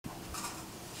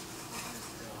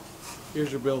Here's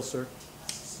your bill, sir.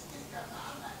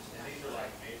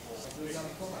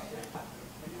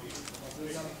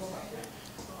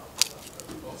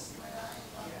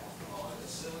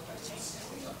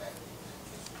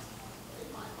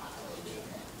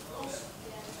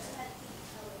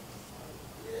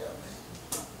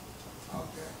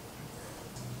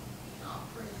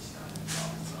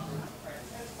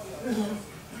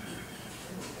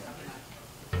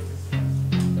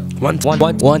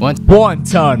 One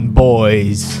Ton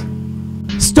Boys.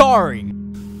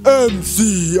 Starring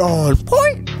MC on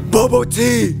point, Bubble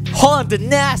T, Honda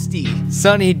Nasty,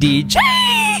 Sunny DJ,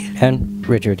 and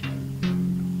Richard.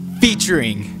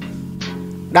 Featuring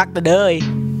Dr. Đời.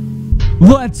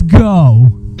 Let's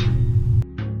go.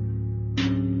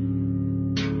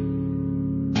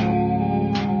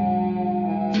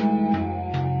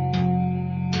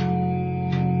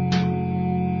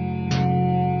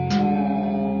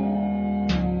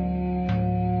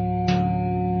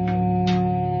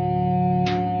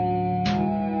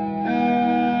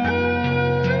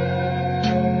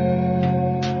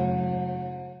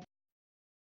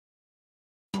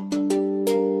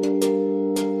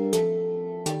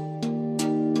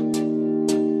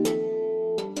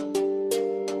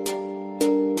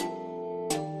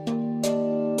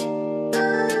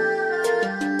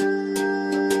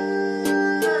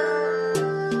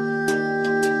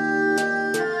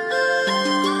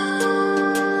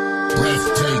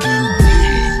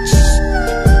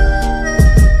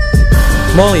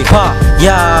茉莉花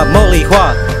呀，茉莉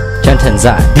花，真沉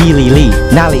在地里里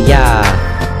哪里呀？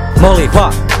茉莉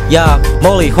花呀，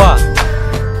茉莉花，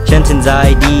真沉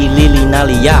在地里里哪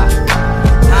里呀？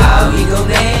好一个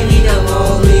美丽的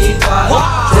茉莉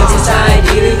花，真沉在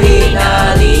地里里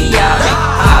哪里呀？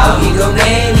好一个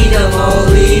美丽的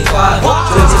茉莉花，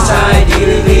真沉在地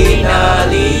里里哪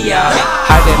里呀？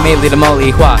海的美丽的茉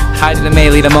莉花，海的美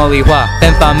丽的茉莉花，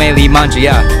芬芳美丽忙着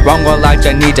呀，让我来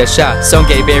摘你的花，送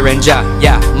给别人家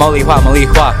呀。茉莉花，茉莉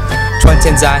花，春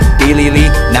天在地里里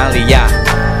哪里呀？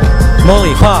茉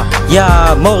莉花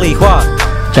呀，茉莉花，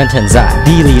真沉在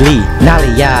地里里哪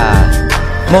里呀？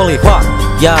茉莉花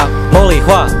呀，茉莉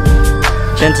花，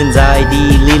真沉在地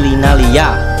里里哪里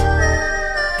呀？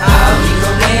好一个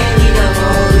美丽的茉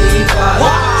莉花，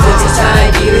真沉在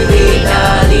地里里哪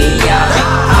里呀？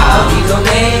好一个美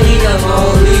丽的茉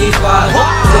莉花，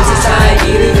真沉在地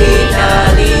里里哪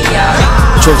里呀？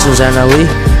春天在哪里？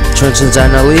春天在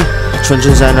哪里？春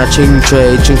天在那青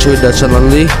翠青翠的森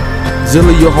林里，这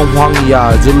里有红黄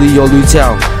呀，这里有绿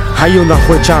草，还有那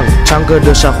会唱歌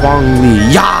的小黄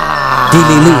鹂呀。地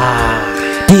里里，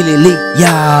地里里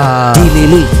呀，地里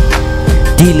里，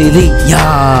地里里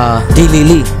呀，地里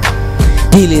里，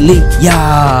地里里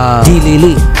呀，地里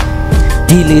里，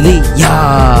地里里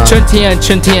呀。春天，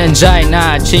春天在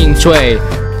那青翠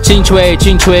青翠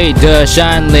青翠的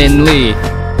山林里。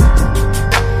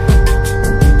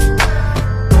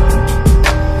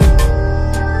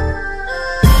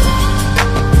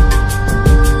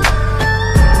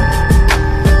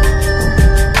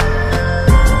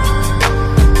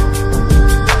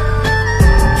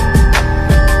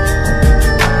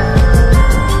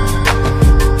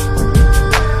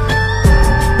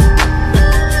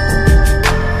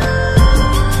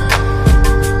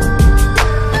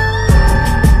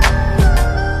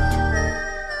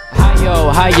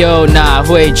还有那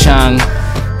会唱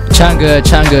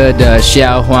歌的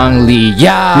小黄鹂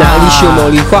呀？哪里是茉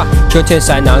莉花？春天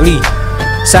在哪里？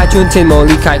在春天茉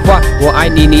莉开花，我爱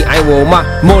你，你爱我吗？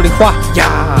茉莉花呀，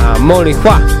茉莉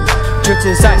花，春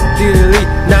天在地里里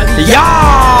哪里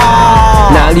呀？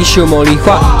哪里是茉莉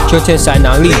花？春天在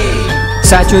哪里？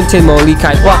在春天茉莉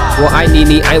开花，我爱你，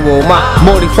你爱我吗？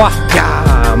茉莉花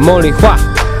呀，茉莉花，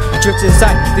春天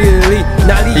在地里里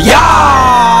哪里呀？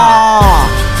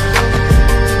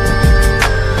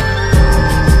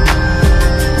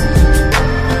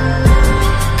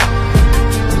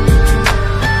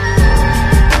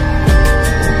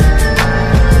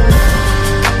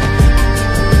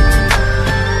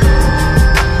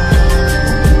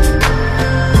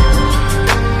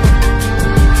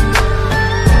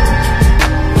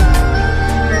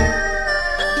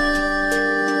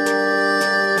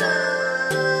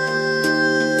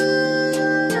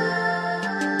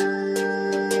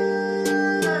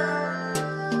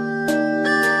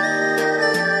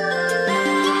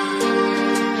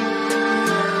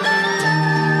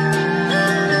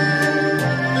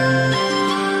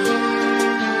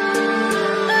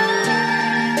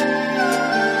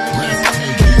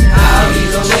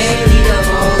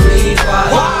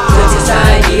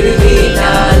地里里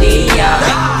哪里呀？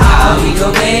好一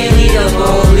个美丽的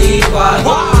茉莉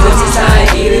花。